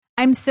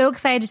I'm so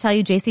excited to tell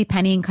you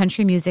JCPenney and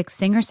country music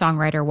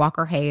singer-songwriter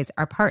Walker Hayes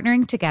are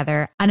partnering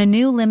together on a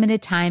new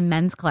limited-time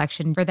men's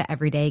collection for the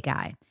everyday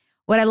guy.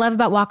 What I love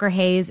about Walker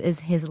Hayes is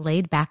his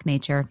laid-back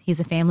nature.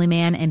 He's a family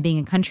man, and being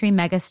a country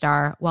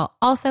megastar while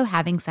also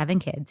having 7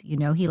 kids, you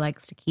know he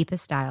likes to keep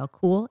his style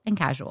cool and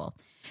casual.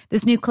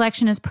 This new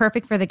collection is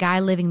perfect for the guy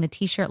living the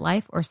t-shirt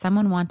life or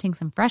someone wanting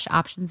some fresh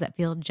options that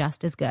feel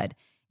just as good.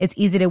 It's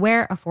easy to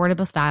wear,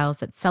 affordable styles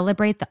that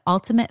celebrate the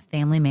ultimate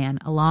family man,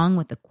 along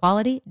with the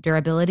quality,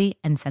 durability,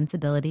 and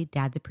sensibility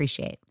dads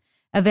appreciate.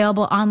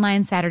 Available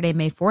online Saturday,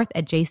 May 4th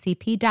at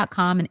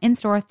jcp.com and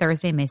in-store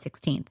Thursday, May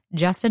 16th.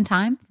 Just in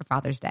time for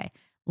Father's Day.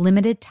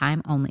 Limited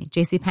time only.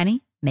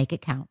 JCPenney, make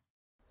it count.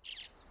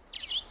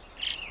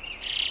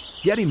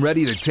 Getting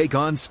ready to take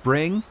on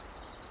spring?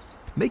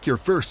 Make your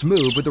first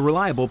move with the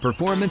reliable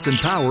performance and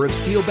power of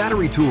Steel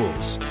battery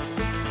tools.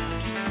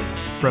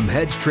 From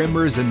hedge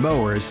trimmers and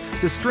mowers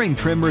to string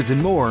trimmers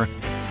and more,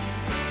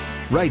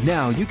 right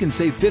now you can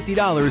save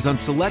 $50 on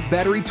select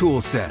battery tool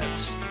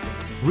sets.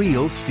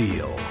 Real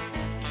Steel.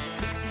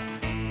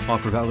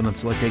 Offer valid on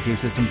select AK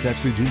system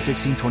sets through June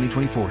 16,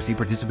 2024. See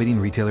participating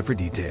retailer for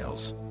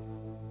details.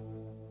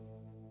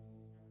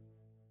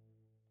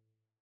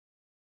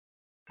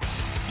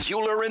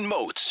 Euler and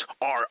Moats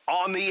are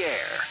on the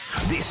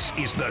air. This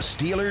is the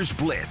Steelers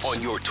Blitz on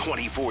your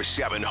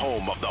 24/7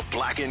 home of the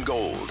black and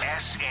gold.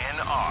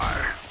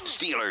 SNR,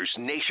 Steelers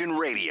Nation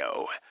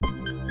Radio.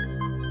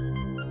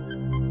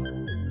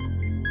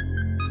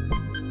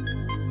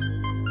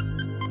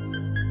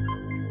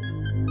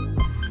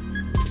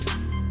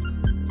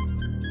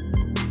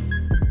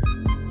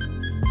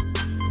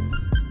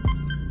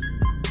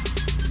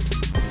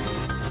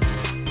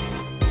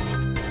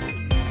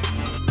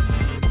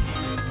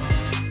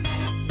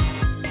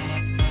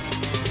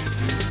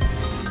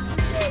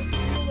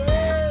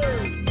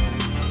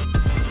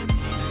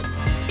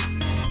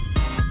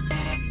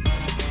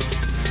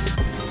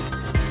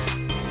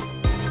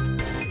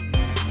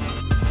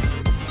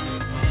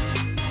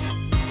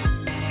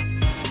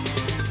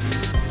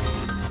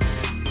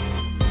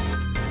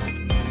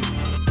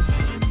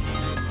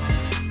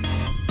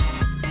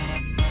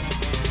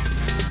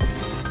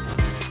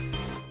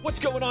 What's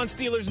going on,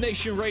 Steelers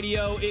Nation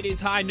Radio? It is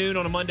high noon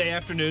on a Monday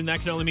afternoon. That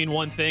can only mean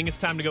one thing. It's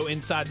time to go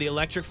inside the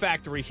Electric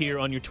Factory here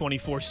on your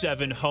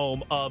 24/7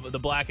 home of the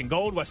black and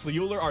gold. Wesley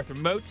Euler, Arthur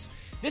Moats.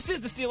 This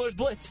is the Steelers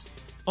Blitz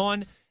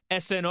on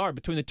SNR.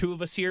 Between the two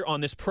of us here on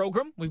this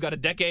program, we've got a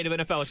decade of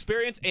NFL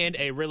experience and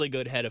a really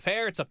good head of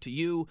hair. It's up to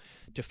you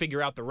to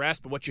figure out the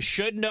rest. But what you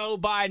should know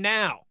by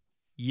now,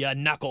 you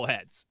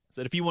knuckleheads, is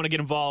that if you want to get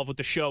involved with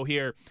the show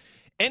here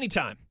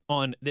anytime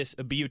on this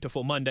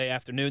beautiful Monday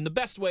afternoon, the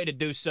best way to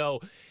do so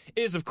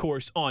is, of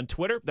course, on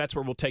Twitter. That's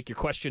where we'll take your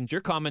questions,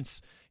 your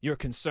comments, your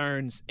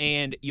concerns,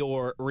 and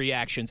your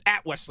reactions.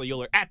 At Wesley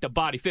Euler, at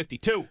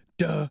TheBody52.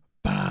 The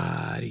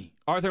Body.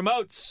 Arthur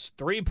Moats,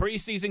 3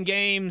 preseason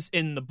games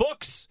in the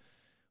books.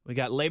 We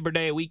got Labor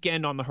Day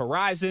weekend on the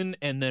horizon,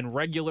 and then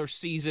regular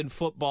season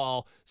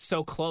football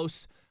so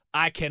close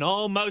I can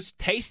almost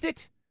taste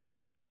it.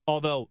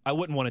 Although I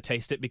wouldn't want to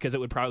taste it because it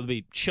would probably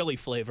be chili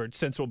flavored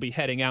since we'll be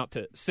heading out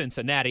to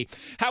Cincinnati.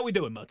 How we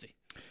doing, Moatsy?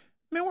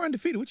 Man, we're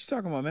undefeated. What you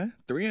talking about, man?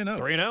 3-0.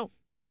 3-0.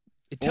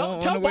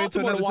 Tell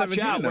Baltimore to watch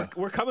out.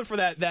 We're coming for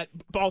that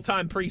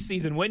all-time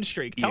preseason win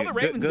streak. Tell the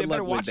Ravens they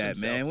better watch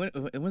themselves.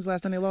 Man. When's the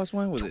last time they lost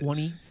one? Was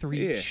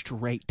 23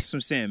 straight. That's what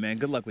I'm saying, man.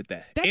 Good luck with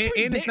that. That's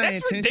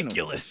That's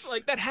ridiculous.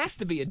 Like, that has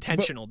to be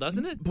intentional,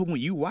 doesn't it? But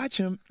when you watch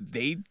them,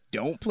 they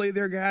don't play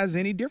their guys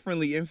any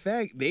differently. In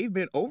fact, they've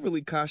been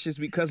overly cautious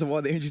because of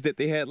all the injuries that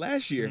they had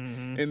last year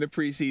in the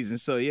preseason.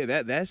 So,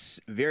 yeah, that's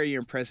very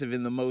impressive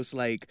in the most,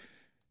 like,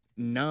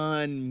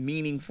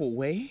 non-meaningful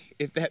way,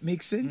 if that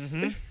makes sense.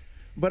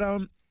 But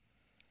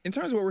in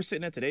terms of where we're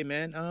sitting at today,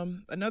 man,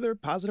 another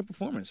positive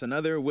performance,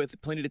 another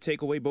with plenty to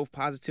take away, both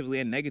positively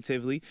and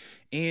negatively.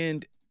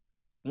 And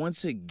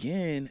once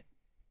again,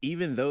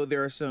 even though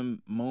there are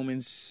some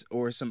moments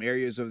or some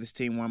areas of this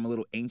team where I'm a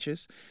little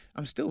anxious,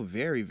 I'm still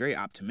very, very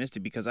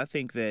optimistic because I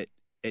think that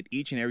at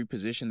each and every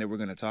position that we're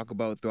going to talk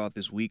about throughout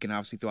this week and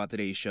obviously throughout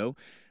today's show,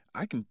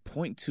 I can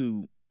point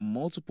to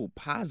multiple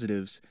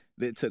positives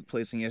that took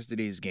place in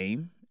yesterday's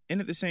game. And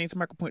at the same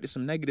time, I can point to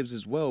some negatives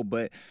as well.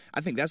 But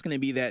I think that's going to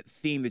be that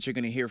theme that you're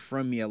going to hear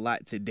from me a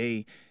lot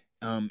today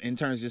in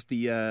terms of just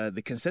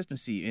the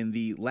consistency and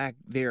the lack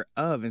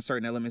thereof in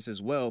certain elements as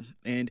well.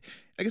 And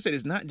like I said,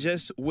 it's not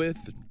just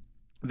with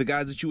the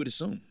guys that you would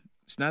assume.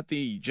 It's not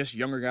the just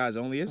younger guys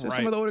only. It's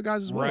some of the older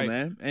guys as well,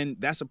 man. And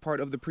that's a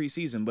part of the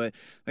preseason. But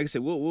like I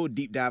said, we'll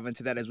deep dive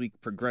into that as we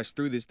progress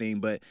through this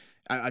thing. But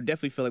I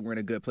definitely feel like we're in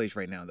a good place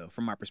right now, though,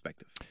 from my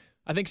perspective.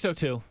 I think so,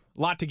 too.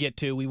 A lot to get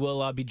to. We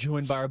will be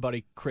joined by our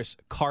buddy Chris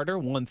Carter,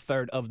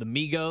 1/3 of the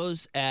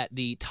Migos, at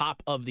the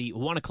top of the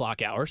 1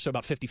 o'clock hour, so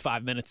about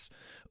 55 minutes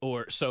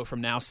or so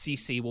from now.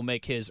 CC will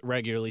make his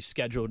regularly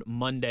scheduled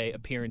Monday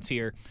appearance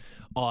here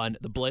on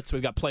the Blitz.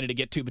 We've got plenty to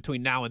get to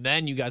between now and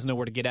then. You guys know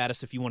where to get at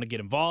us if you want to get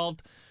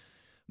involved.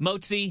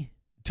 Moatsy,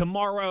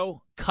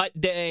 tomorrow, cut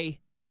day.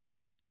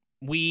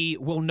 We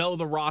will know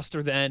the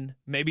roster then.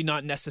 Maybe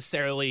not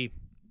necessarily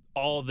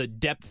all the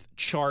depth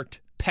chart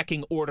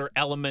pecking order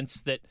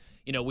elements that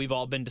we've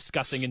all been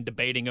discussing and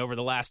debating over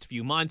the last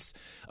few months.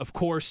 Of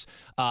course,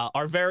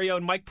 our very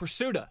own Mike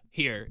Pursuta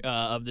here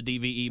of the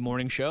DVE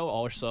Morning Show,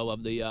 also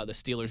of the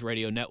Steelers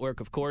Radio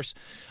Network, of course.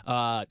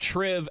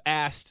 Triv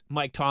asked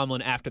Mike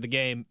Tomlin after the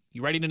game,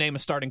 "You ready to name a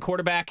starting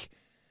quarterback?"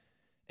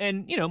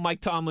 And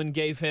Mike Tomlin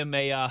gave him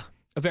a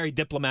very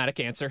diplomatic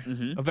answer,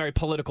 a very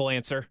political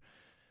answer,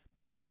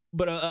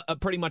 but a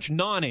pretty much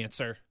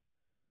non-answer.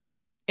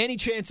 Any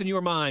chance in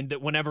your mind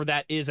that whenever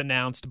that is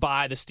announced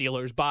by the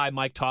Steelers, by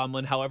Mike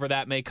Tomlin, however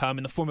that may come,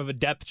 in the form of a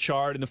depth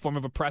chart, in the form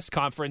of a press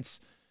conference,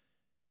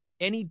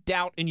 any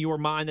doubt in your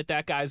mind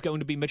that guy is going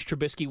to be Mitch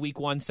Trubisky week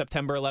 1,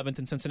 September 11th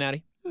in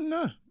Cincinnati?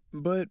 No,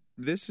 but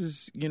this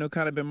is,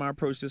 kind of been my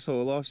approach this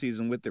whole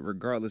offseason with it,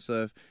 regardless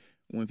of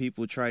when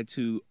people try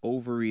to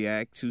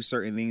overreact to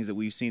certain things that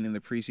we've seen in the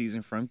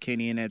preseason from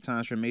Kenny and at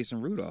times from Mason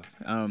Rudolph.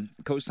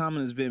 Coach Tomlin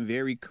has been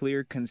very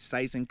clear,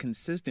 concise, and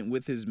consistent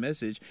with his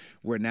message.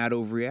 We're not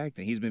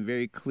overreacting. He's been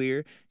very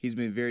clear, he's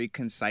been very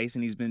concise,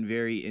 and he's been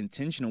very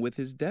intentional with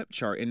his depth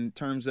chart in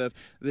terms of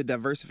the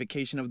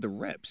diversification of the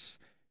reps.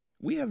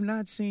 We have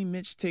not seen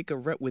Mitch take a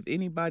rep with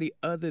anybody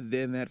other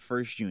than that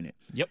first unit.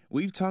 Yep.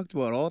 We've talked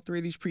about all 3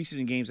 of these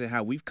preseason games and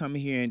how we've come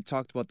here and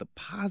talked about the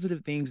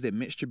positive things that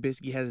Mitch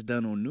Trubisky has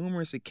done on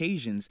numerous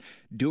occasions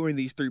during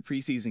these 3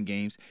 preseason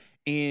games.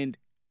 And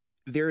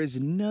there is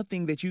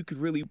nothing that you could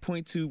really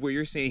point to where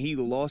you're saying he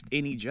lost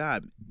any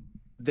job.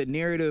 The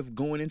narrative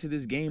going into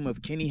this game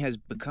of Kenny has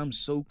become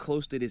so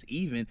close to this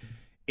even,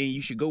 and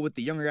you should go with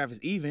the younger guy if it's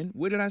even.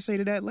 What did I say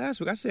to that last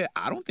week? I said,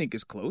 I don't think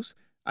it's close.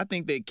 I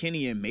think that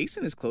Kenny and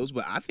Mason is close,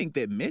 but I think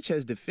that Mitch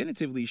has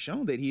definitively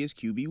shown that he is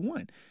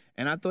QB1.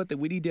 And I thought that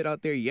what he did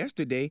out there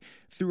yesterday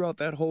throughout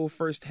that whole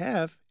first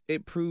half,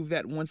 it proved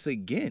that once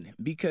again,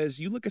 because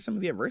you look at some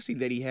of the adversity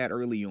that he had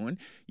early on,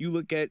 you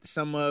look at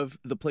some of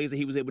the plays that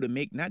he was able to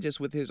make, not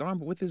just with his arm,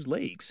 but with his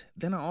legs.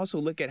 Then I also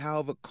look at how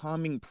of a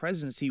calming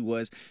presence he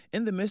was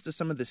in the midst of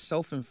some of the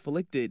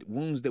self-inflicted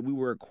wounds that we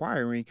were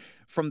acquiring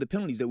from the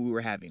penalties that we were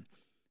having.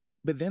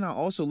 But then I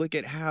also look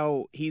at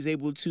how he's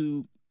able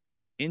to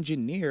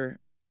engineer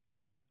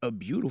a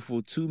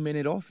beautiful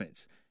 2-minute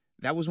offense.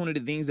 That was one of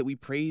the things that we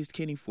praised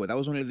Kenny for. That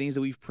was one of the things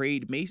that we've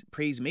praised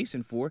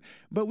Mason for.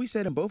 But we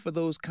said in both of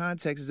those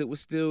contexts, it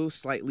was still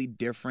slightly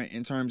different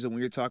in terms of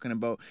when you're talking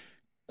about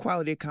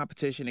quality of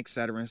competition, et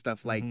cetera, and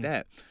stuff like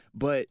that.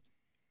 But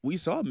we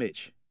saw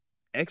Mitch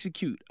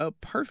execute a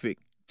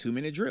perfect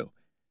 2-minute drill,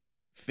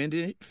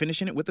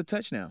 finishing it with a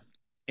touchdown.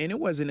 And it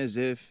wasn't as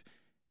if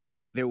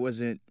there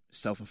wasn't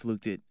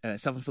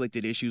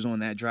self-inflicted issues on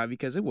that drive,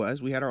 because it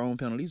was. We had our own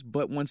penalties.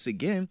 But once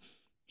again,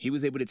 he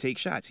was able to take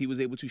shots. He was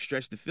able to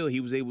stretch the field. He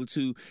was able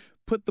to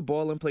put the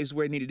ball in place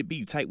where it needed to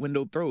be, tight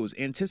window throws,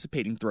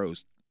 anticipating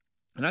throws.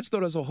 And I just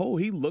thought as a whole,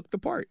 he looked the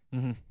part.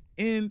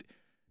 And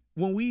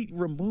when we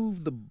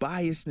remove the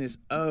biasness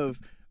of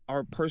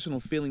our personal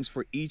feelings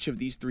for each of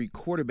these 3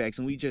 quarterbacks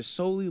and we just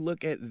solely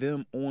look at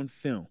them on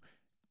film,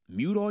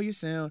 mute all your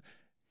sound,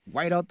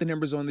 white out the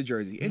numbers on the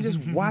jersey, and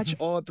just watch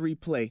all 3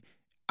 play,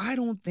 I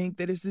don't think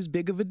that it's this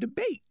big of a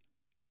debate.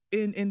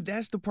 And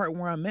that's the part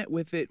where I'm at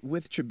with it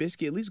with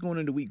Trubisky, at least going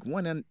into week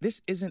 1. And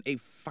this isn't a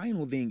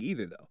final thing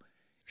either, though.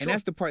 And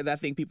that's the part that I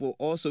think people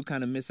also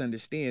kind of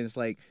misunderstand. It's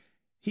like,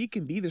 he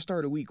can be the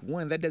starter week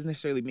 1. That doesn't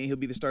necessarily mean he'll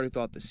be the starter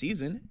throughout the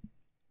season.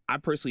 I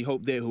personally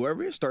hope that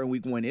whoever is starting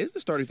week 1 is the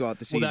starter throughout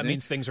the season. Well, that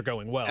means things are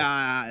going well.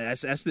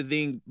 That's the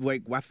thing.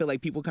 Like, I feel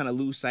like people kind of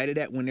lose sight of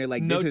that when they're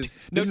like, this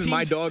is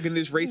my dog in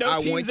this race. I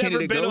want Kenny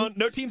to go.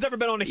 No team's ever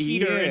been on a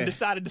heater and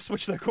decided to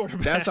switch their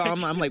quarterback. That's how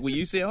I'm like, when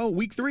you say,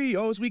 week 3,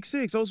 it's week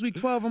 6, it's week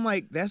 12, I'm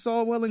like, that's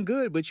all well and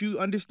good, but you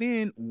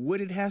understand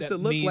what it has to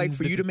look like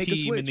for you to make a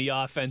switch. The team and the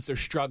offense are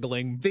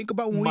struggling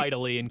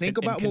mightily and think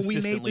about when we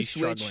made the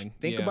switch. Struggling.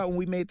 Think about when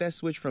we made that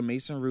switch from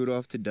Mason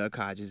Rudolph to Doug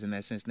Hodges in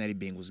that Cincinnati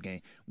Bengals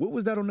game. What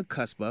was that on the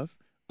cusp of?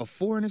 A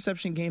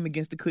 4-interception game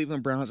against the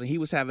Cleveland Browns, and he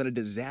was having a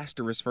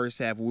disastrous first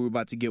half where we were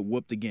about to get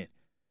whooped again.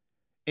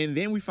 And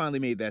then we finally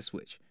made that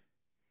switch.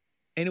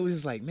 And it was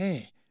just like,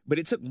 man, but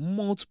it took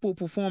multiple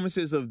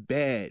performances of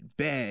bad,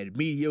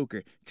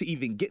 mediocre to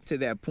even get to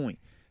that point.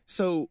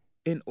 So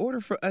in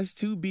order for us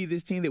to be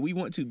this team that we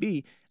want to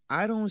be,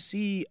 I don't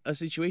see a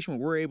situation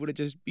where we're able to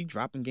just be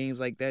dropping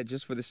games like that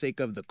just for the sake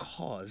of the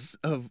cause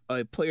of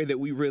a player that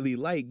we really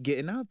like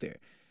getting out there.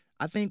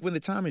 I think when the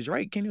time is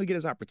right, Kenny will get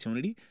his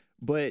opportunity,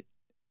 but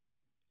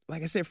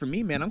like I said, for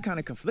me, man, I'm kind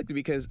of conflicted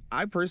because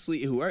I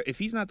personally, if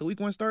he's not the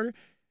week 1 starter,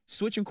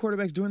 switching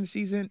quarterbacks during the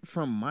season,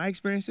 from my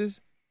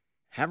experiences,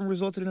 haven't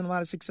resulted in a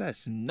lot of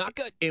success. Not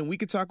good. And we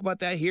could talk about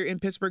that here in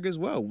Pittsburgh as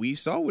well. We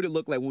saw what it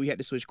looked like when we had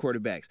to switch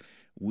quarterbacks.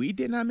 We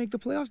did not make the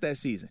playoffs that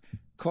season.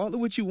 Call it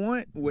what you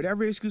want,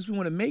 whatever excuse we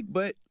want to make,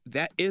 but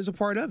that is a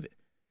part of it.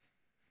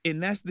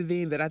 And that's the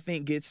thing that I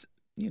think gets,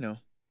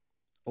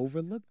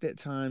 overlooked at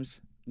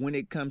times when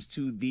it comes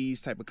to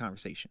these type of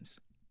conversations.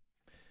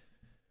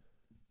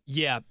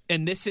 Yeah,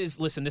 and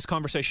this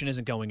conversation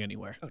isn't going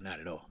anywhere. Oh, not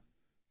at all.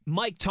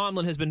 Mike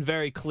Tomlin has been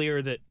very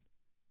clear that,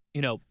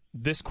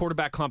 this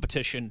quarterback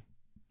competition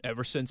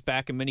ever since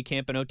back in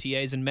minicamp and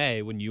OTAs in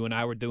May when you and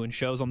I were doing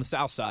shows on the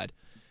South Side.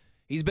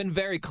 He's been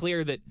very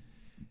clear that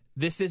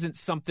this isn't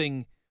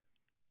something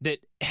that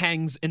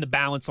hangs in the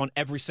balance on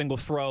every single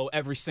throw,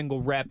 every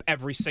single rep,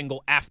 every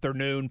single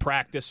afternoon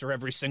practice, or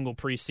every single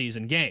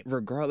preseason game.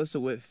 Regardless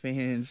of what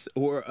fans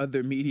or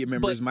other media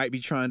members might be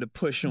trying to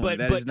push on,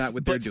 that is not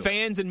what they're doing. But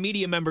fans and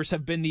media members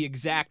have been the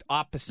exact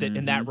opposite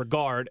in that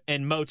regard.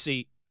 And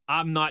Motzi,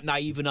 I'm not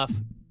naive enough.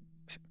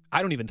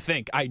 I don't even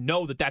think. I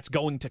know that that's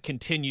going to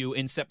continue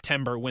in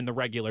September when the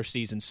regular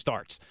season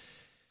starts.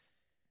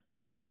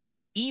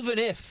 Even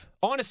if,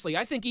 honestly,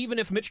 I think even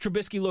if Mitch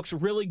Trubisky looks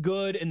really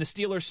good and the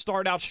Steelers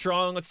start out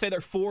strong, let's say they're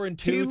 4-2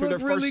 through their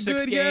first 6 games. He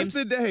looked really good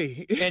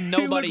yesterday. And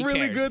nobody He looked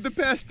really cares. good the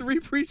past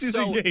 3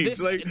 preseason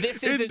games.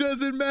 It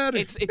doesn't matter.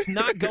 It's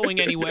not going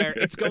anywhere.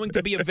 It's going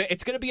to be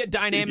a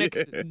dynamic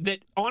that,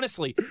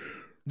 honestly,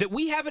 that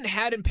we haven't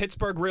had in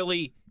Pittsburgh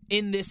really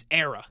in this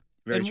era.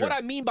 Very true. What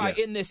I mean by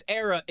in this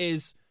era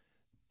is,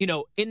 you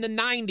know, in the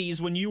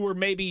 90s when you were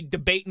maybe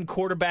debating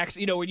quarterbacks,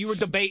 you know, when you were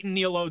debating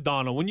Neil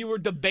O'Donnell, when you were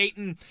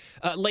debating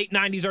late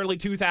 90s, early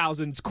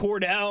 2000s,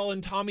 Cordell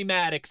and Tommy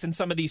Maddox and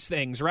some of these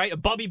things,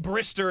 right? Bubby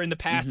Brister in the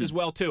past as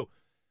well, too.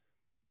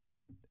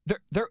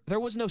 There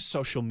was no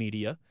social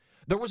media.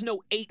 There was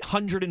no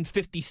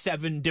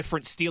 857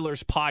 different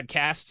Steelers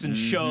podcasts and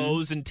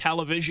shows and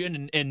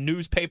television and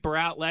newspaper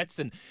outlets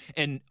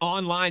and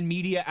online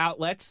media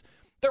outlets.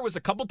 There was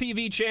a couple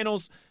TV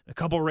channels, a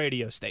couple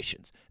radio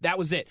stations. That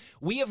was it.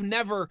 We have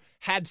never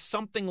had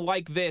something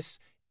like this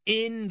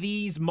in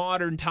these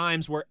modern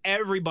times where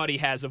everybody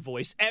has a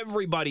voice,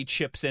 everybody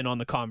chips in on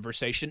the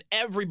conversation,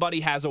 everybody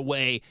has a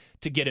way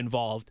to get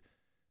involved.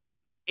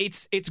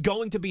 It's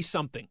going to be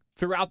something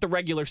throughout the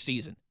regular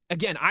season.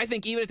 Again, I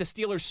think even if the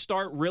Steelers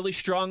start really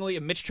strongly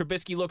and Mitch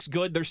Trubisky looks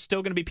good, there's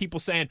still going to be people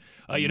saying,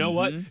 you know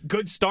what?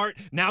 Good start.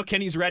 Now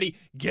Kenny's ready.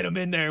 Get him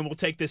in there and we'll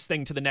take this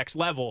thing to the next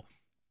level.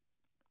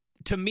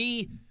 To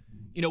me,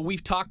 you know,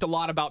 we've talked a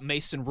lot about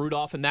Mason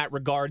Rudolph in that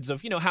regards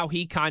of, you know, how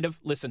he kind of,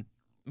 listen,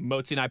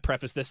 Motzi and I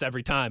preface this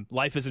every time.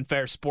 Life isn't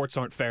fair. Sports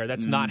aren't fair.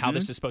 That's not how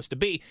this is supposed to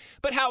be.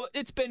 But how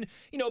it's been,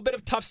 you know, a bit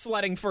of tough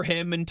sledding for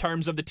him in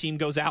terms of the team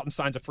goes out and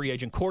signs a free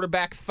agent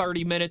quarterback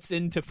 30 minutes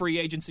into free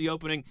agency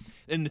opening,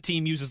 and the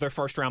team uses their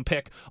first-round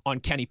pick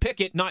on Kenny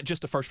Pickett, not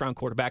just a first-round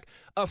quarterback,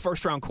 a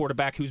first-round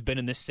quarterback who's been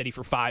in this city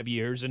for 5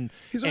 years. And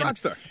he's a rock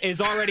star.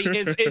 Is already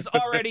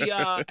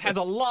has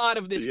a lot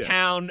of this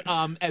town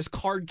as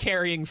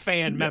card-carrying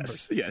fan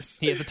members. Yes.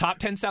 He has a top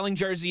 10 selling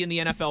jersey in the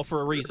NFL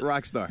for a reason.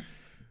 Rock star.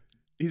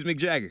 He's Mick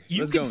Jagger.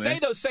 You can say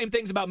those same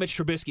things about Mitch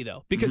Trubisky,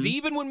 though, because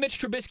even when Mitch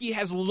Trubisky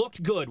has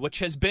looked good, which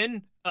has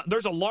been,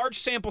 there's a large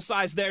sample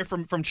size there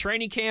from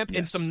training camp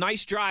and some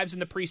nice drives in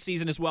the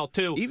preseason as well,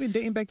 too. Even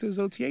dating back to his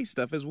OTA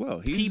stuff as well.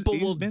 People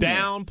will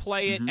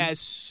downplay it as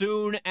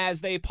soon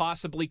as they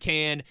possibly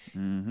can.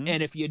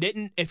 And if you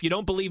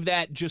don't believe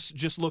that,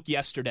 just look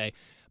yesterday.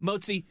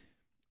 Motzi,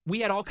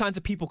 we had all kinds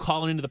of people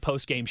calling into the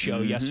post-game show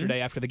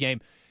yesterday after the game.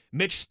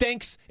 Mitch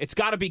stinks. It's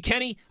got to be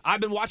Kenny. I've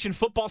been watching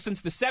football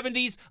since the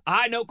 70s.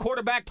 I know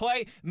quarterback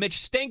play. Mitch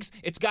stinks.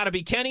 It's got to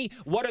be Kenny.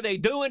 What are they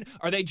doing?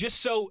 Are they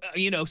just so,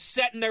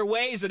 set in their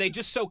ways? Are they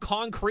just so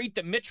concrete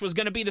that Mitch was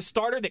going to be the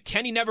starter, that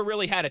Kenny never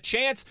really had a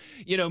chance?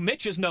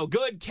 Mitch is no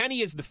good. Kenny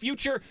is the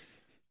future.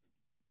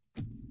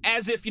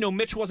 As if,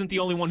 Mitch wasn't the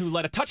only one who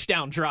led a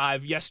touchdown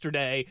drive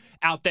yesterday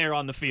out there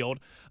on the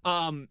field.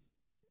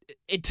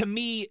 To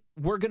me,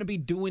 we're going to be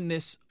doing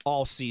this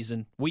all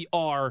season. We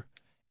are.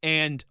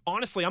 And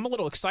honestly, I'm a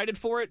little excited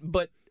for it,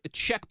 but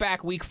check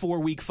back week 4,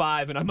 week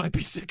 5, and I might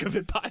be sick of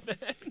it by then.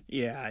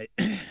 Yeah,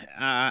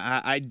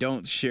 I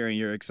don't share in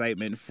your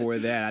excitement for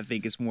that. I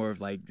think it's more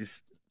of like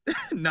just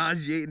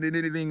nauseating than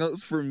anything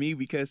else for me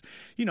because,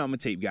 I'm a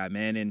tape guy,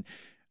 man, and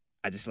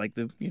I just like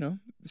to,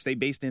 stay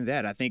based in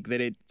that. I think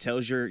that it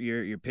tells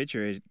your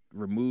picture. It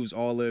removes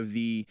all of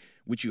the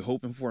what you're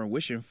hoping for and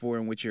wishing for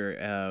and what you're,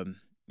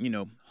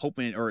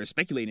 hoping or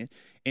speculating,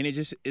 and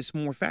it's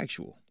more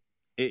factual.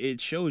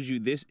 It shows you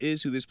this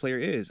is who this player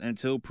is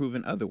until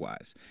proven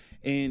otherwise.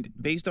 And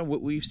based on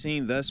what we've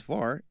seen thus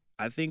far,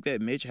 I think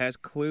that Mitch has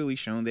clearly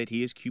shown that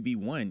he is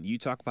QB1. You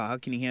talk about how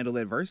can he handle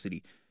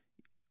adversity.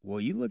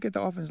 Well, you look at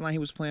the offensive line he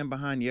was playing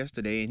behind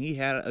yesterday, and he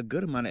had a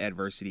good amount of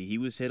adversity. He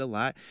was hit a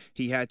lot.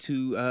 He had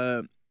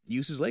to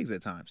use his legs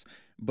at times.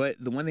 But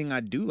the one thing I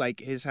do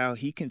like is how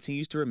he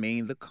continues to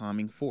remain the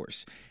calming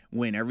force.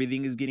 When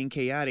everything is getting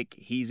chaotic,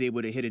 he's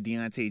able to hit a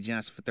Deontay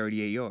Johnson for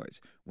 38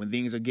 yards. When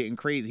things are getting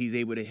crazy, he's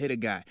able to hit a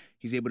guy.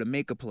 He's able to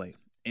make a play.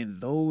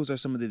 And those are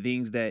some of the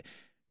things that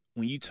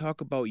when you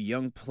talk about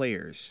young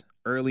players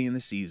early in the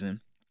season,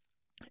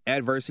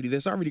 adversity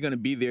that's already going to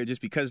be there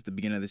just because it's the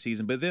beginning of the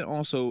season, but then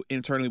also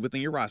internally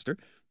within your roster,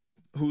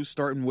 who's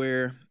starting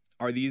where?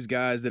 Are these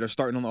guys that are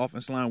starting on the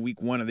offensive line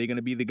week 1, are they going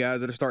to be the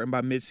guys that are starting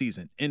by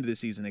midseason, end of the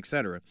season,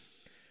 etc.?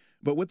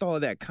 But with all of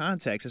that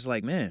context, it's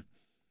like, man,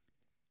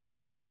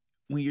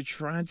 when you're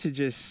trying to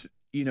just,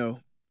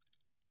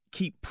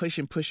 keep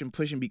pushing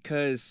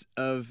because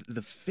of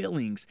the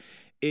feelings,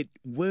 it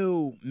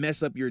will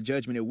mess up your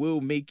judgment. It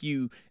will make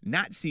you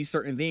not see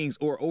certain things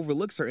or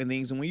overlook certain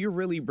things. And when you're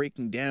really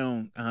breaking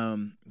down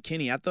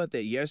Kenny, I thought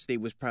that yesterday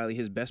was probably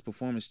his best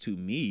performance to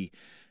me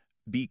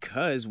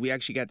because we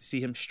actually got to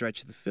see him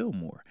stretch the field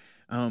more.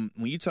 When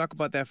you talk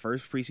about that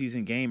first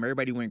preseason game,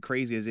 everybody went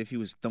crazy as if he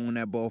was throwing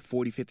that ball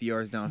 40, 50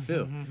 yards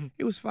downfield.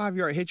 It was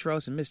 5-yard hitch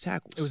routes and missed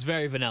tackles. It was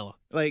very vanilla.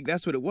 Like,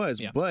 that's what it was.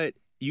 Yeah. But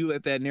you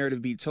let that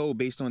narrative be told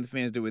based on the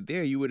fans that were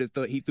there, you would have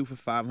thought he threw for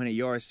 500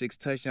 yards, 6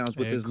 touchdowns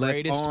with his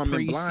left arm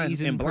and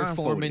preseason blindfolded.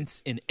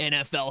 performance in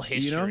NFL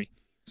history. You know?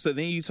 So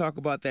then you talk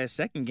about that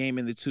second game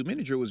in the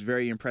 2-minute drill was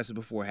very impressive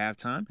before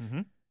halftime.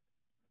 Mm-hmm.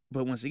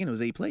 But once again, it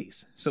was 8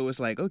 plays. So it's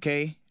like,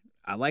 okay,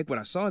 I like what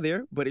I saw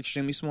there, but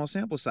extremely small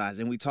sample size.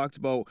 And we talked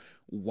about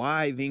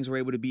why things were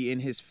able to be in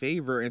his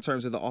favor in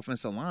terms of the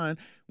offensive line.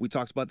 We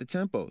talked about the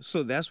tempo.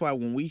 So that's why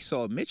when we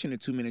saw Mitch in the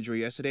 2-minute drill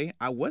yesterday,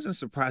 I wasn't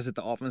surprised that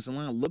the offensive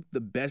line looked the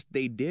best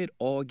they did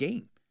all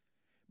game.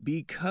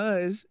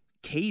 Because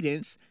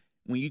cadence,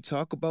 when you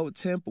talk about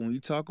tempo, when you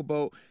talk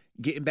about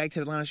getting back to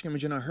the line of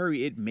scrimmage in a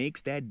hurry, it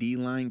makes that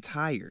D-line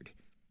tired.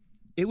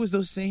 It was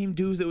those same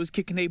dudes that was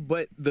kicking their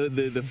butt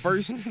the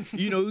first,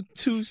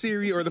 2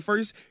 series or the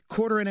first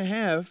quarter and a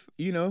half,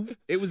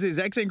 It was the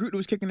exact same group that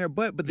was kicking their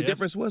butt, but the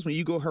difference was when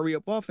you go hurry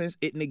up offense,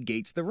 it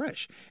negates the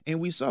rush.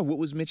 And we saw what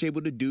was Mitch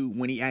able to do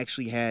when he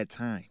actually had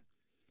time.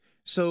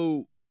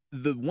 So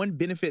the one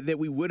benefit that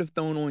we would have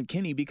thrown on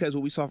Kenny because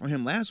what we saw from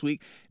him last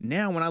week,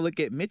 now when I look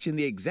at Mitch in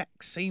the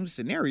exact same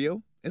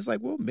scenario, it's like,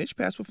 well, Mitch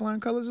passed with flying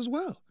colors as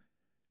well.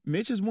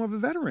 Mitch is more of a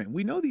veteran.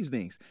 We know these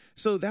things.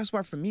 So that's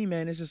why for me,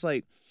 man, it's just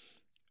like,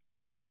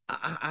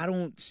 I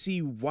don't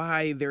see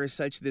why there is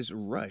such this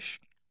rush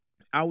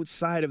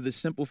outside of the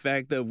simple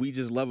fact of we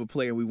just love a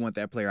player and we want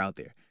that player out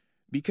there.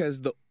 Because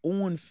the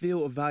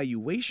on-field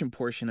evaluation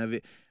portion of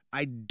it,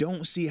 I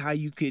don't see how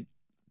you could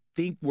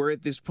think we're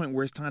at this point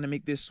where it's time to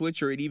make this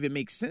switch or it even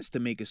makes sense to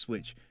make a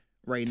switch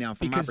right now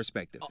from my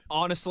perspective.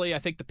 Honestly, I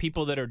think the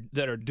people that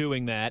are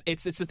doing that,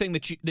 it's the thing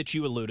that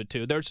you alluded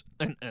to. There's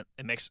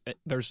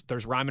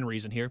rhyme and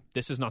reason here.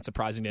 This is not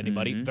surprising to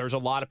anybody. Mm-hmm. There's a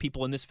lot of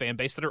people in this fan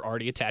base that are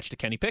already attached to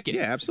Kenny Pickett.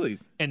 Yeah, absolutely.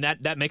 And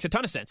that makes a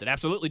ton of sense. It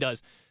absolutely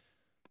does.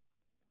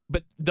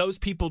 But those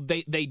people,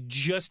 they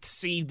just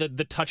see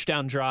the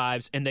touchdown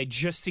drives and they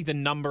just see the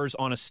numbers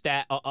on a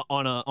stat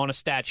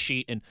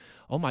sheet and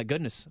oh my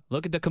goodness,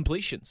 look at the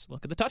completions,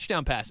 look at the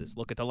touchdown passes,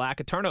 look at the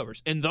lack of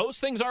turnovers, and those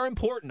things are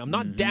important. I'm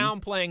not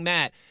downplaying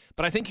that,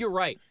 but I think you're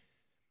right.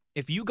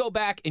 If you go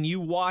back and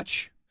you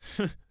watch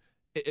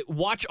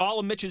all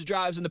of Mitch's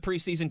drives in the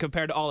preseason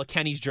compared to all of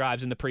Kenny's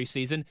drives in the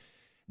preseason,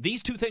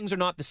 these two things are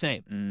not the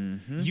same.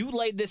 Mm-hmm. You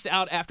laid this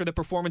out after the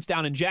performance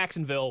down in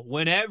Jacksonville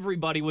when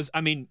everybody was,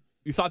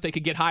 you thought they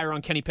could get higher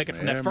on Kenny Pickett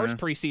from that first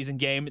preseason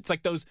game. It's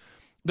like those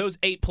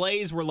 8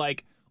 plays were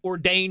like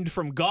ordained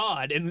from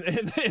God in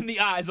the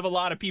eyes of a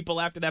lot of people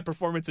after that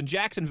performance in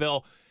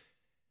Jacksonville.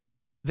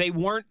 They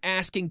weren't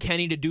asking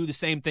Kenny to do the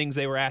same things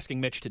they were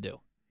asking Mitch to do.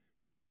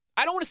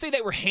 I don't want to say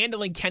they were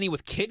handling Kenny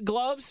with kid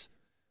gloves,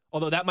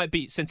 although that might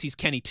be, since he's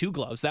Kenny 2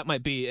 gloves, that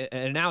might be an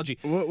analogy.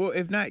 Well,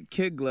 if not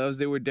kid gloves,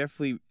 they were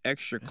definitely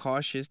extra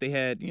cautious. They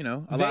had,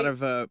 a lot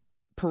of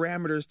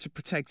parameters to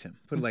protect him,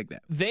 put it like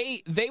that.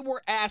 They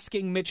were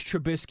asking Mitch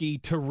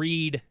Trubisky to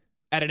read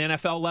at an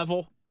NFL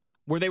level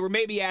where they were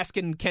maybe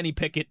asking Kenny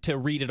Pickett to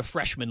read at a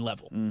freshman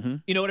level. Mm-hmm.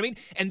 You know what I mean?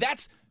 And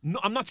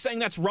I'm not saying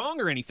that's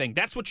wrong or anything.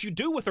 That's what you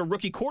do with a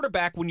rookie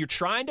quarterback when you're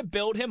trying to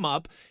build him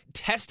up,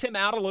 test him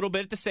out a little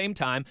bit at the same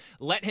time,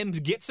 let him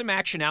get some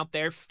action out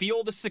there,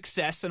 feel the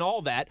success and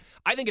all that.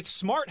 I think it's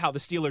smart how the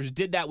Steelers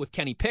did that with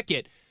Kenny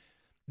Pickett.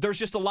 There's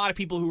just a lot of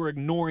people who are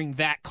ignoring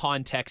that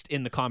context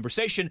in the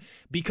conversation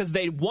because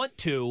they want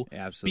to.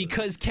 Absolutely.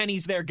 Because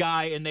Kenny's their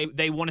guy and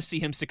they want to see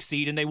him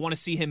succeed and they want to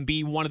see him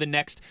be one of the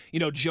next,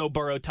 Joe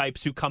Burrow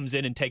types who comes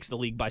in and takes the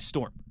league by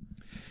storm.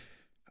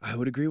 I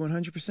would agree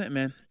 100%,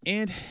 man.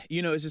 And,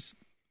 it's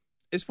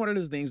one of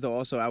those things, though,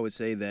 also I would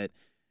say that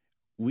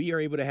we are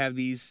able to have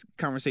these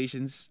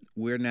conversations.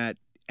 We're not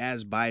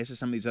as biased as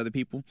some of these other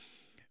people.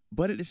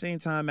 But at the same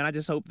time, man, I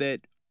just hope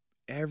that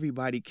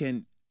everybody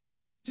can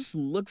just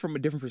look from a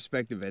different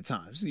perspective at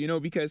times,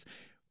 because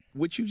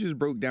what you just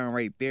broke down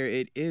right there,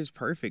 it is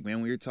perfect, man.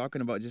 When you're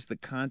talking about just the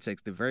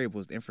context, the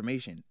variables, the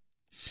information,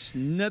 it's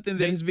nothing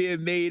that is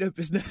being made up.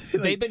 It's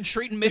nothing they've been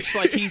treating Mitch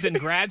like he's in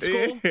grad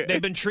school.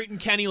 They've been treating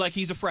Kenny like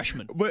he's a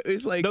freshman. But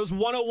it's like those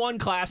 101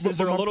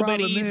 classes are a little bit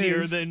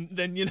easier than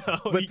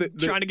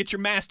trying to get your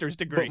master's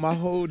degree. But my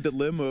whole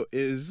dilemma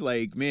is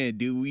like, man,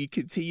 do we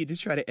continue to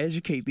try to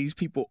educate these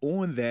people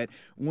on that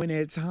when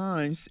at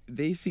times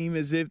they seem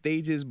as if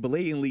they just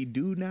blatantly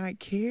do not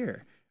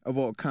care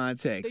about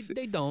context?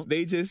 They don't.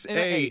 They just,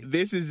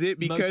 this is it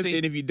because,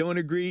 and if you don't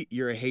agree,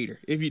 you're a hater.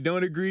 If you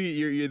don't agree,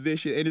 you're this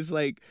shit. And it's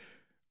like,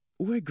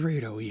 what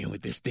grade are we in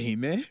with this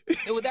thing, man?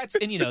 Well,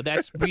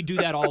 we do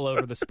that all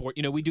over the sport.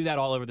 We do that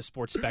all over the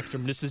sports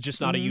spectrum. This is just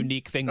not a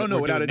unique thing. Oh That no,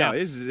 we're without doing a doubt, now.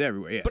 this is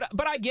everywhere. Yeah.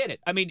 But I get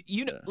it. I mean,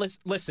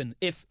 listen.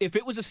 If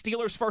it was a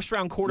Steelers first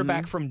round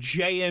quarterback from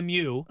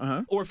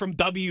JMU or from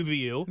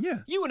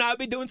WVU, you and I would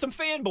be doing some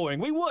fanboying.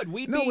 We would.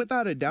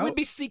 Without a doubt, we'd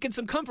be seeking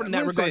some comfort in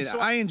that regard. So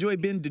I enjoy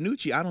Ben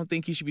DiNucci. I don't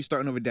think he should be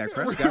starting over Dak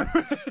Prescott.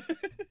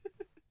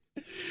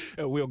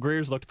 Will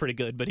Greer's looked pretty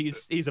good, but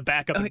he's a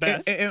backup at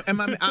best.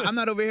 I'm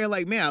not over here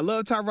like, man, I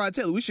love Tyrod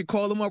Taylor. We should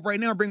call him up right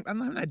now.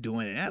 I'm not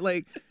doing that.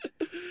 Like,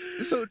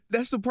 so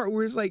that's the part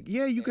where it's like,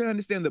 yeah, you can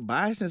understand the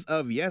biasness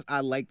of, yes, I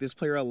like this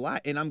player a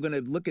lot, and I'm going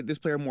to look at this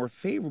player more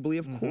favorably,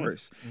 of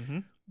course.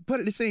 But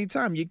at the same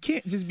time, you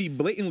can't just be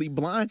blatantly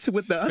blind to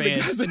what the other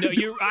guys are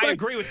doing. I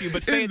agree with you,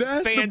 but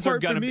fans are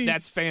going to be,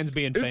 that's fans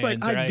being fans,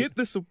 like, right? I get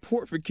the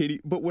support for Kenny,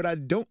 but what I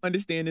don't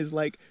understand is,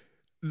 like,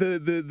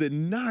 the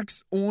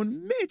knocks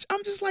on Mitch.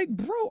 I'm just like,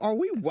 bro, are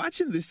we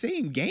watching the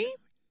same game?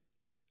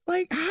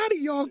 Like, how do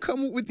y'all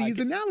come up with these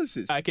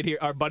analysis? I could hear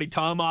our buddy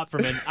Tom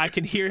Opferman. I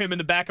can hear him in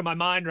the back of my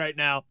mind right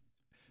now.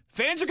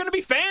 Fans are going to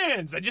be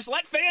fans. I just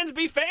let fans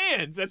be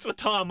fans. That's what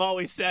Tom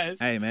always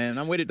says. Hey, man,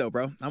 I'm with it, though,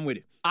 bro. I'm with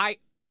it.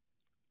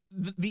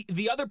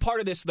 The other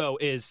part of this, though,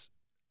 is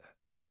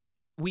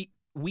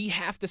we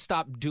have to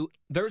stop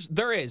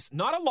there is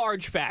not a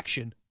large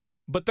faction,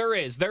 but there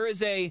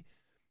is a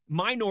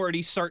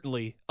minority,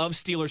 certainly, of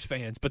Steelers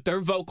fans, but they're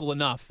vocal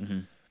enough,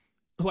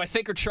 who I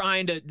think are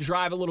trying to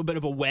drive a little bit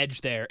of a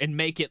wedge there and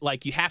make it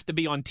like you have to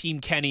be on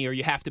Team Kenny or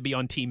you have to be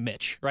on Team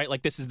Mitch, right?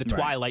 Like this is the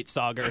Twilight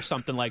Saga or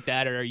something like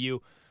that, or are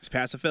you... It's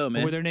past the film,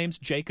 man. What were their names?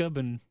 Jacob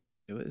and...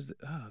 It was...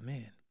 Oh,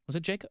 man. Was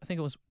it Jacob? I think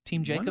it was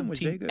Team Jacob.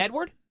 Team Jacob.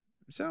 Edward?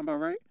 Sound about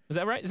right? Is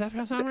that right? Does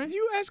that sound right?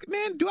 You ask,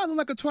 man, do I look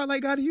like a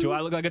Twilight guy to you? Do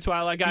I look like a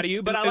Twilight guy to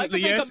you? But I like to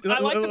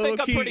think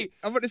I'm pretty...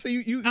 I'm about to say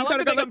you I like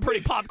to think I'm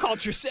pretty pop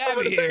culture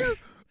savvy here.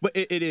 But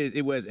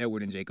it was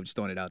Edward and Jacob just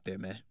throwing it out there,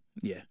 man.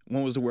 Yeah.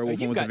 One was a werewolf,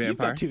 one was a vampire. You've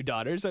got two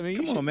daughters. I mean,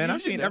 come on, man.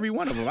 I've seen every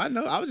one of them. I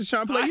know. I was just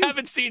trying to play I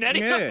haven't seen any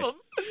of them.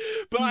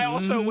 But I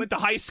also went to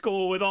high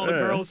school with all the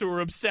girls who were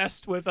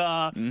obsessed with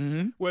now I'm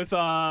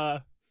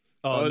trying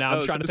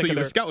to think so of you were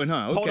their... scouting,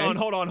 huh? Okay.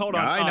 Hold on. All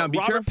right, now be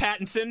Robert careful.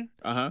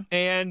 Pattinson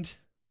and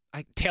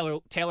Taylor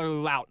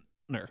Lautner.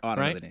 Oh, I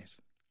don't know the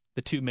names.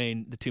 The two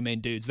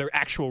main dudes. Their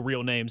actual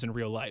real names in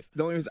real life.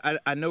 The only reason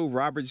I know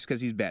Robert just because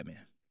he's Batman.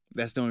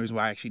 That's the only reason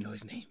why I actually know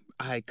his name.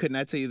 I could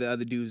not tell you the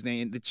other dude's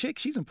name. The chick,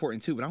 she's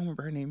important too, but I don't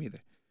remember her name either.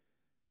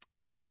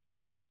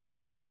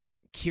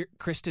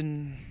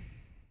 Kristen.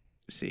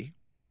 See.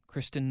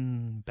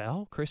 Kristen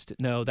Bell?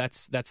 No,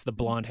 that's the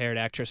blonde-haired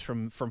actress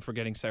from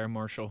Forgetting Sarah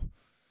Marshall.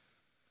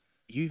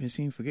 You even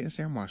seen Forgetting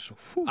Sarah Marshall?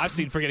 Whew. I've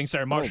seen Forgetting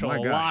Sarah Marshall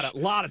a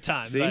lot of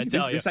times. See, I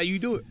tell you. It's how you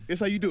do it. It's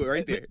how you do it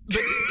right there.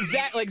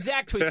 But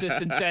Zach tweets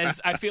this and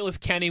says, I feel if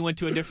Kenny went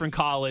to a different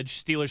college,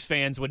 Steelers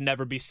fans would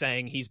never be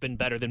saying he's been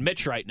better than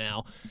Mitch right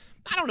now.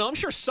 I don't know. I'm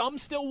sure some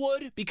still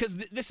would because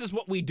this is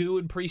what we do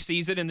in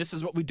preseason and this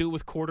is what we do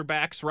with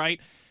quarterbacks, right?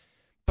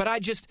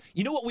 But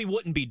you know what we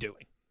wouldn't be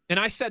doing? And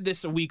I said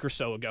this a week or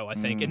so ago, I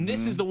think. And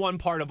this is the one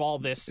part of all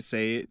this.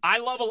 Say it. I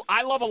love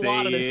a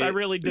lot of this. I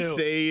really do.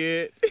 Say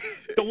it.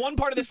 The one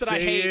part of this that I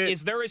hate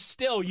is there is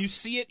still, you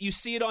see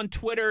it on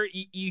Twitter,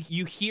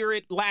 you hear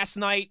it last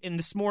night and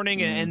this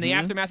morning and the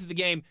aftermath of the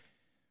game.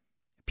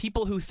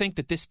 People who think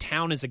that this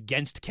town is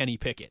against Kenny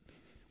Pickett,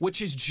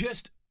 which is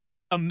just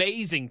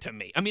amazing to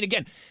me. I mean,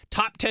 again,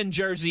 top 10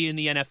 jersey in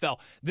the NFL.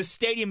 The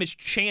stadium is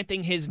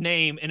chanting his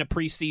name in a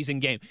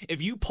preseason game.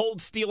 If you polled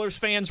Steelers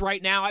fans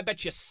right now, I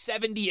bet you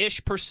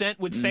 70-ish%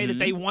 would say that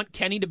they want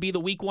Kenny to be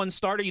the week 1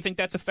 starter. You think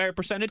that's a fair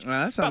percentage?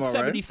 That's about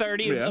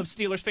 70-30 of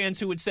Steelers fans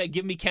who would say,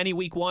 give me Kenny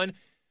week 1.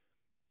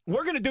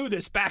 We're going to do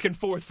this back and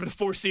forth for the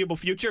foreseeable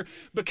future,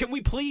 but can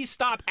we please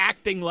stop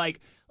acting like,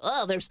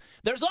 oh, there's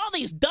all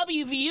these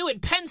WVU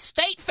and Penn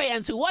State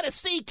fans who want to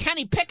see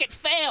Kenny Pickett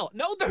fail.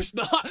 No, there's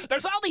not.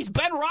 There's all these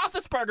Ben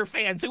Roethlisberger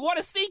fans who want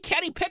to see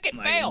Kenny Pickett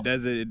fail.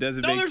 It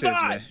doesn't make sense,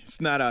 man.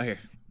 It's not out here.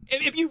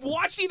 If you've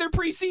watched either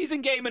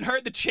preseason game and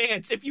heard the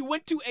chants, if you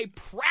went to a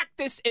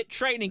practice at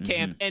training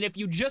camp, and if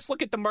you just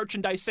look at the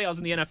merchandise sales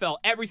in the NFL,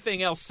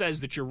 everything else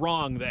says that you're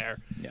wrong there.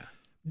 Yeah.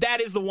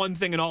 That is the one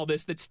thing in all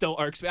this that still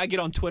irks me. I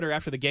get on Twitter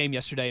after the game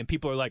yesterday, and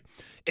people are like,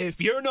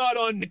 if you're not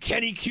on the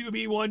Kenny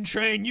QB1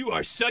 train,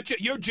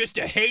 you're just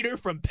a hater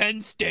from Penn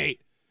State.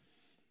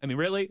 I mean,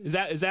 really? Is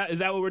that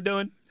what we're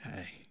doing?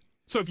 Hey.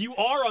 So if you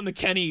are on the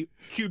Kenny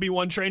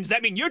QB1 train, does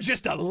that mean you're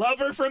just a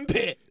lover from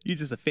Pitt? You're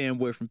just a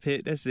fanboy from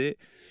Pitt. That's it.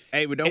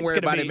 Hey, but don't worry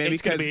about it, man,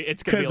 because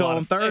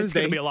on Thursday, it's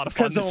gonna be a lot of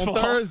fun this fall.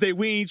 Thursday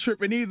we ain't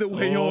tripping either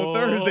way on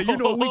Thursday. You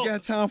know what we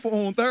got time for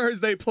on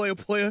Thursday,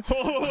 player.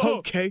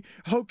 Okay.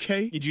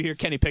 Did you hear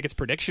Kenny Pickett's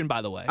prediction,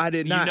 by the way? I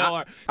did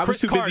not. I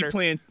was too busy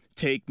playing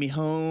Take Me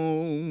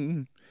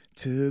Home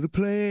to the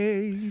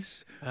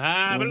Place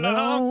I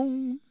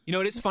Belong. You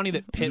know, it is funny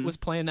that Pitt was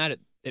playing that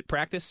at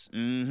practice.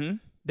 Mm-hmm.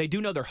 They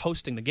do know they're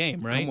hosting the game,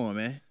 right? Come on,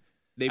 man.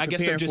 I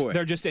guess they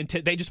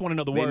just want to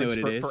know the words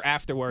for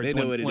afterwards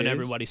when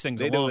everybody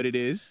sings along. They know what it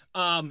is.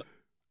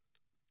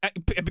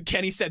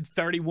 Kenny said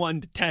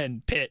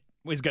 31-10 Pitt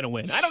is going to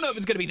win. I don't know if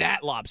it's going to be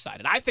that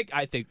lopsided. I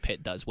think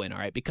Pitt does win, all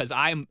right, because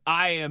I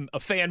am a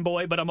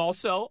fanboy, but I'm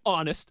also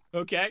honest,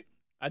 okay?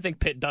 I think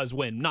Pitt does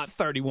win, not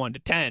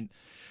 31-10.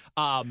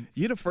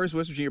 You're the first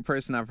West Virginia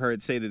person I've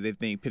heard say that they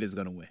think Pitt is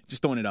going to win.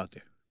 Just throwing it out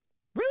there.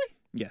 Really?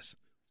 Yes.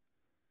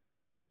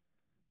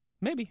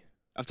 Maybe.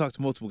 I've talked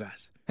to multiple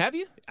guys. Have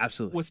you?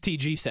 Absolutely. What's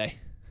TG say?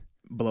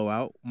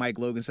 Blowout. Mike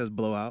Logan says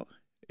blowout.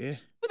 Yeah.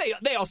 Well,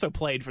 they also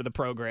played for the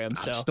program,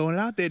 so I'm just throwing it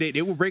out there.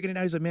 They were breaking it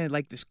out. He's like, man,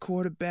 like this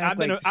quarterback. I've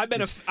been a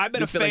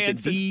fan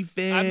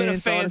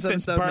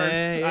since birth.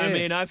 Man. Yeah. I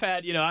mean, I've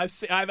had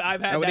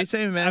had what they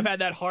say, man. I've had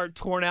that heart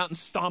torn out and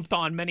stomped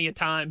on many a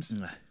times.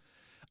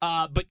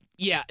 But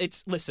yeah,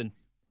 it's going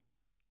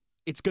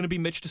to be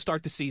Mitch to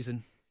start the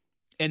season,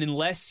 and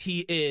unless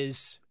he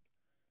is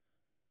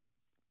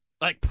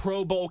like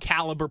Pro Bowl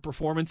caliber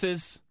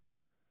performances,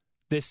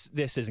 this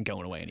isn't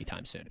going away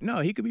anytime soon.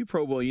 No, he could be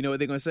Pro Bowl. You know what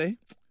they're gonna say?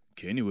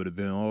 Kenny would have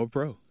been all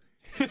pro.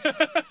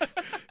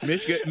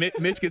 Mitch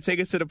could take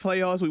us to the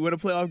playoffs. We win a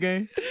playoff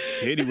game.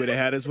 Kenny would have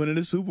had us winning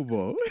the Super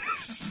Bowl.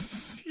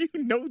 You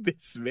know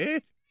this, man.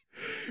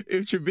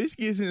 If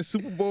Trubisky is in the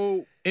Super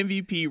Bowl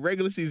MVP,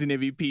 regular season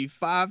MVP,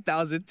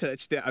 5,000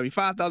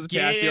 passing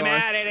yards,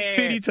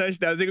 50 touchdowns,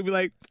 they're going to be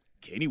like,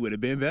 Kenny would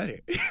have been better.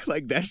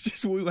 Like, that's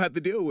just what we're going to have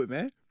to deal with,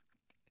 man.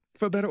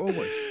 For better or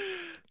worse.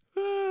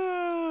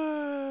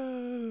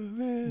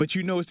 But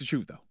you know it's the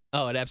truth, though.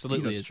 Oh, it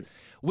absolutely is.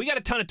 We got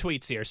a ton of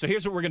tweets here, so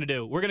here's what we're going to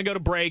do. We're going to go to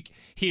break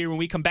here. When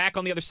we come back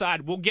on the other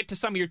side, we'll get to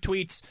some of your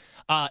tweets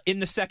in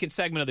the second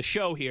segment of the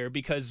show here,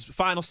 because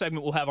final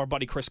segment we'll have our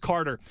buddy Chris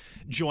Carter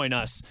join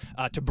us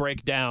to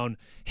break down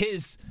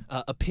his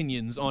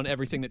opinions on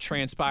everything that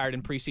transpired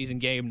in preseason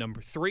game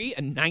number 3,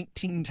 a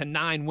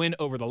 19-9 win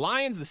over the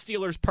Lions. The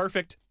Steelers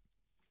perfect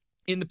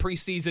in the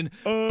preseason.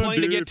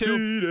 Plenty to get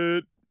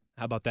to.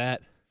 How about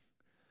that?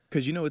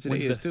 Because you know what today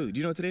is, too. Do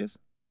you know what today is?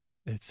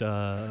 It's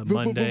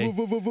Monday,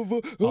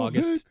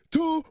 August.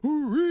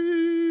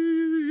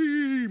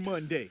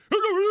 Monday.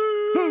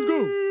 Let's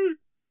go.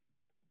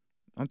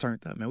 I'm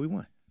turned up, man. We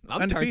won.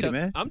 I'm turned up,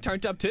 man. I'm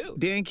turned up, too.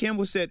 Dan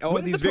Campbell said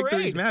all these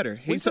victories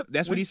matter.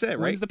 That's what he said,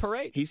 right? When's the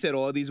parade? He said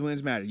all these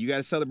wins matter. You got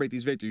to celebrate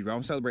these victories, bro.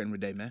 I'm celebrating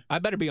today, man. I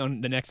better be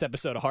on the next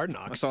episode of Hard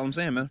Knocks. That's all I'm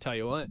saying, man. Tell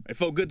you what. It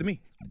felt good to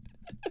me.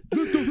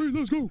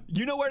 Let's go.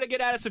 You know where to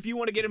get at us if you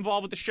want to get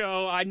involved with the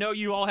show. I know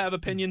you all have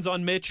opinions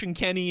on Mitch and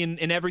Kenny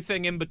and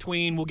everything in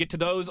between. We'll get to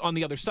those on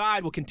the other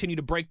side. We'll continue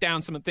to break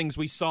down some of the things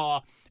we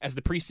saw as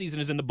the preseason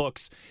is in the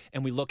books,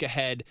 and we look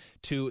ahead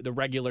to the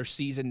regular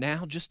season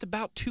now, just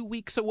about 2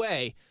 weeks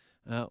away.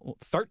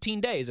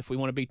 13 days, if we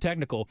want to be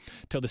technical,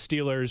 till the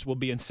Steelers will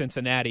be in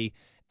Cincinnati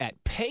at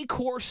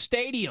Paycor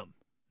Stadium.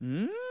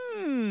 New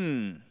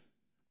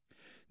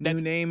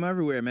name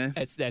everywhere, man.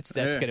 That's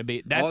gonna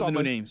be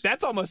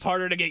that's almost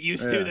harder to get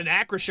used to than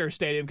Acrisure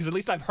Stadium, because at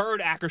least I've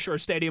heard Acrisure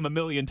Stadium a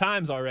million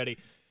times already.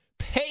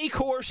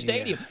 Paycor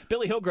Stadium. Yeah.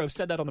 Billy Hillgrove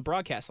said that on the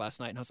broadcast last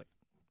night, and I was like,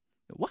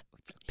 "What?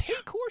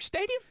 Paycor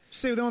Stadium?"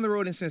 So they're on the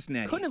road in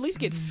Cincinnati. Couldn't at least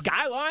get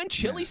Skyline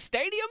Chili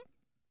Stadium?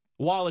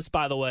 Wallace,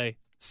 by the way,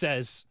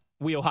 says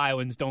we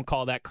Ohioans don't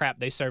call that crap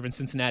they serve in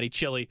Cincinnati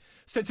chili.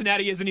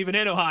 Cincinnati isn't even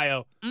in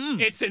Ohio.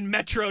 It's in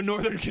Metro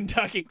Northern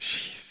Kentucky.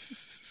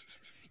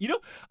 Jesus. You know,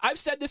 I've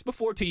said this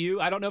before to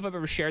you. I don't know if I've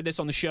ever shared this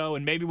on the show,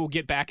 and maybe we'll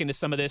get back into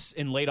some of this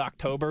in late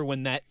October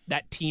when that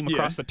team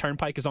across the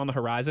turnpike is on the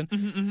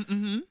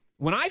horizon.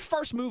 When I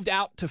first moved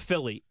out to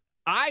Philly,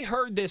 I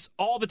heard this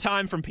all the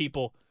time from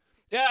people.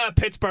 Yeah,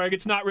 Pittsburgh,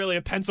 it's not really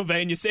a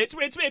Pennsylvania.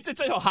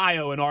 It's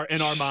Ohio in our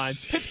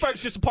minds.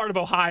 Pittsburgh's just a part of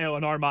Ohio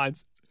in our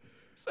minds.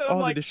 So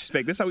all the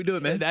disrespect. That's how we do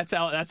it, man. That's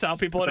how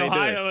people in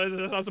Ohio.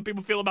 That's how some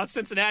people feel about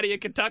Cincinnati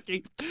and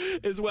Kentucky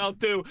as well,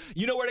 too.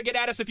 You know where to get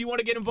at us if you want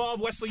to get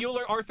involved. Wesley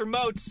Euler, Arthur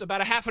Moats.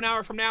 About a half an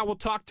hour from now, we'll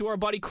talk to our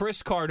buddy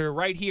Chris Carter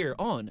right here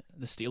on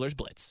the Steelers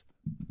Blitz.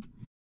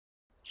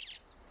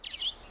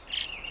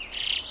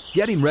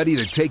 Getting ready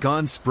to take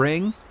on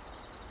spring?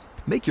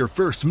 Make your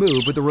first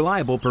move with the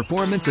reliable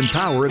performance and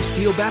power of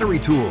Steel battery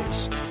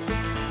tools.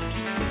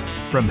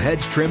 From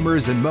hedge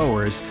trimmers and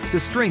mowers to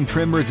string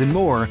trimmers and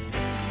more,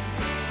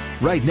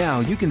 right now,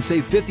 you can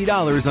save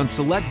 $50 on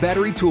select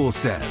battery tool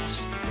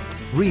sets.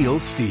 Real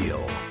Steel.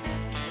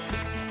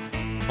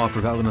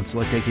 Offer valid on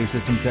select AK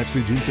system sets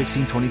through June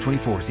 16,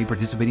 2024. See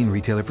participating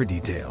retailer for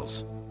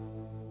details.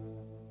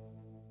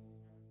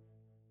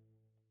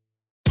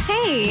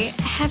 Hey,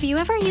 have you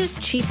ever used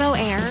Cheapo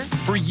Air?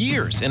 For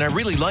years, and I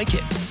really like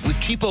it. With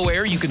Cheapo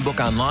Air, you can book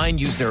online,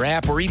 use their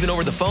app, or even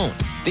over the phone.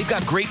 They've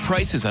got great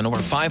prices on over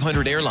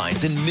 500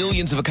 airlines and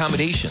millions of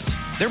accommodations.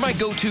 They're my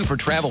go-to for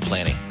travel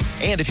planning.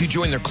 And if you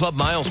join their Club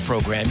Miles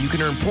program, you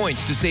can earn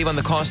points to save on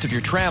the cost of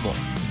your travel.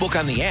 Book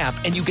on the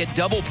app and you get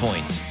double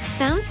points.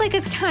 Sounds like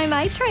it's time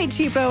I tried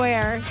Cheapo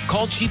Air.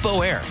 Call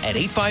Cheapo Air at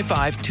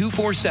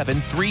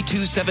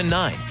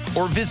 855-247-3279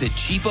 or visit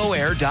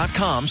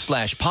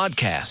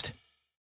cheapoair.com/podcast.